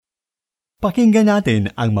Pakinggan natin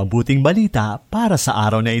ang mabuting balita para sa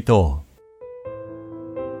araw na ito.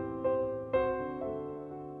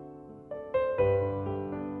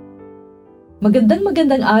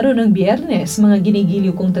 Magandang araw ng Biyernes, mga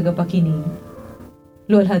ginigiliw kong tagapakinig.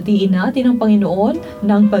 Luwalhatiin natin ang Panginoon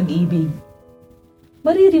ng pag-ibig.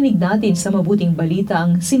 Maririnig natin sa mabuting balita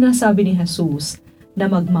ang sinasabi ni Jesus na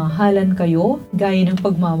magmahalan kayo gaya ng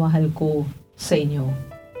pagmamahal ko sa inyo.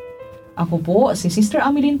 Ako po si Sister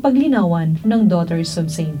Ameline Paglinawan ng Daughters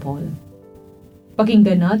of St. Paul.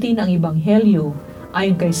 Pakinggan natin ang Ebanghelyo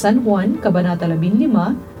ayon kay San Juan, Kabanata 15,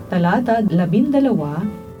 talata 12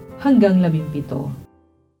 hanggang 17.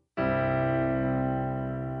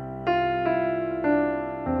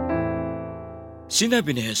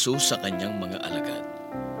 Sinabi ni Jesus sa kanyang mga alagad,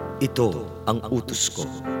 "Ito ang utos ko.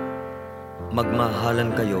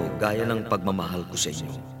 Magmahalan kayo gaya ng pagmamahal ko sa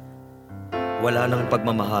inyo. Wala nang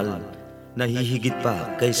pagmamahal na hihigit pa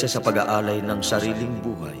kaysa sa pag-aalay ng sariling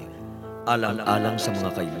buhay alang-alang sa mga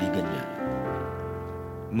kaibigan niya.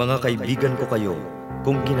 Mga kaibigan ko kayo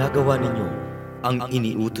kung ginagawa ninyo ang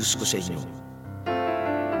iniutos ko sa inyo.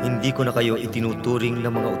 Hindi ko na kayo itinuturing na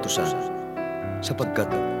mga utusan, sapagkat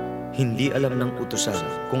hindi alam ng utusan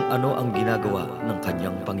kung ano ang ginagawa ng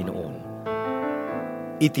kanyang Panginoon.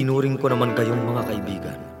 Itinuring ko naman kayong mga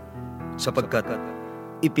kaibigan, sapagkat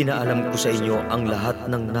ipinaalam ko sa inyo ang lahat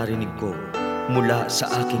ng narinig ko mula sa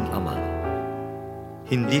aking Ama.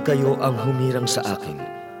 Hindi kayo ang humirang sa akin,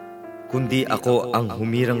 kundi ako ang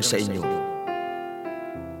humirang sa inyo.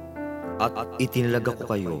 At itinalaga ko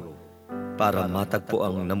kayo para matagpo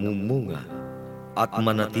ang namumunga at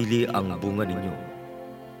manatili ang bunga ninyo.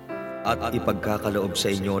 At ipagkakaloob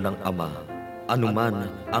sa inyo ng Ama anuman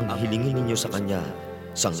ang hilingin ninyo sa Kanya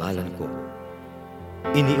sa ngalan ko.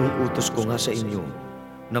 Iniuutos ko nga sa inyo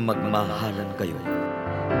na magmahalan kayo."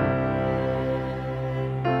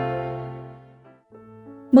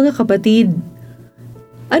 Mga kapatid,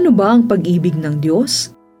 ano ba ang pag-ibig ng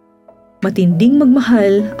Diyos? Matinding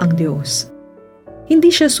magmahal ang Diyos. Hindi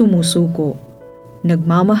siya sumusuko.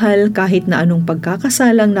 Nagmamahal kahit na anong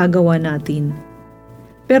pagkakasalang nagawa natin.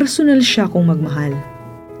 Personal siya kung magmahal.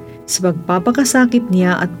 Sa pagpapakasakit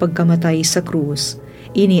niya at pagkamatay sa krus,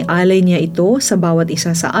 inialay niya ito sa bawat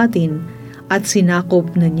isa sa atin at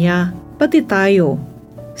sinakop na niya pati tayo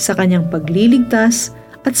sa kanyang pagliligtas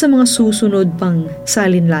at sa mga susunod pang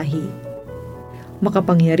salinlahi.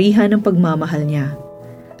 Makapangyarihan ang pagmamahal niya.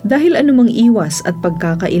 Dahil anumang iwas at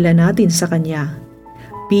pagkakaila natin sa kanya,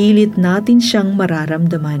 pilit natin siyang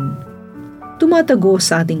mararamdaman. Tumatago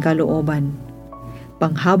sa ating kalooban.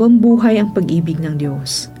 Panghabang buhay ang pag-ibig ng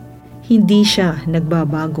Diyos. Hindi siya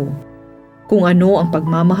nagbabago. Kung ano ang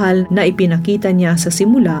pagmamahal na ipinakita niya sa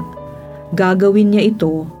simula, gagawin niya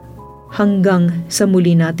ito hanggang sa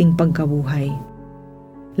muli nating pagkabuhay.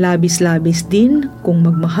 Labis-labis din kung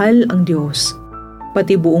magmahal ang Diyos,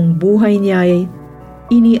 pati buong buhay niya ay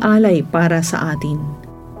inialay para sa atin.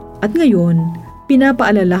 At ngayon,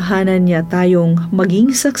 pinapaalalahanan niya tayong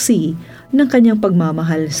maging saksi ng kanyang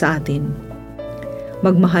pagmamahal sa atin.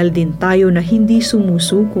 Magmahal din tayo na hindi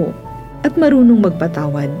sumusuko at marunong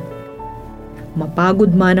magpatawad.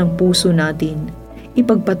 Mapagod man ang puso natin,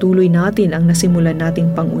 ipagpatuloy natin ang nasimulan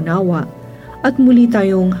nating pangunawa at muli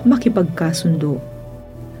tayong makipagkasundo.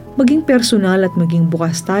 Maging personal at maging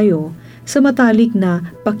bukas tayo sa matalik na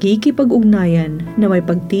pakikipag-ugnayan na may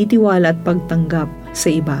pagtitiwala at pagtanggap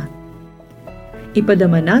sa iba.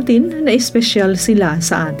 Ipadama natin na espesyal sila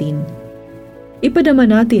sa atin. Ipadama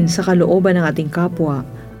natin sa kalooban ng ating kapwa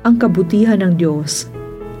ang kabutihan ng Diyos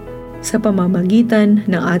sa pamamagitan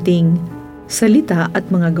ng ating salita at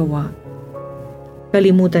mga gawa.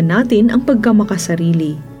 Kalimutan natin ang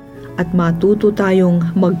pagkamakasarili at matuto tayong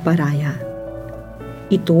magparaya.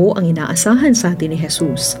 Ito ang inaasahan sa atin ni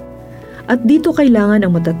Jesus. At dito kailangan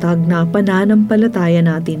ang matatag na pananampalataya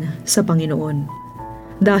natin sa Panginoon.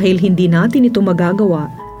 Dahil hindi natin ito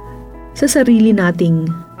magagawa sa sarili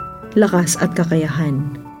nating lakas at kakayahan.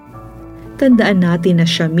 Tandaan natin na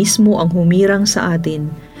siya mismo ang humirang sa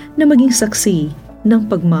atin na maging saksi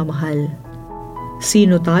ng pagmamahal.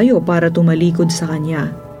 Sino tayo para tumalikod sa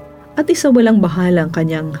Kanya at isawalang bahalang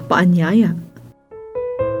Kanyang paanyaya?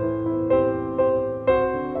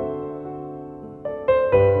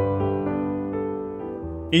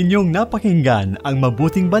 Inyong napakinggan ang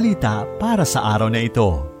mabuting balita para sa araw na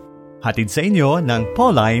ito. Hatid sa inyo ng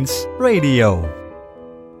Paulines Radio.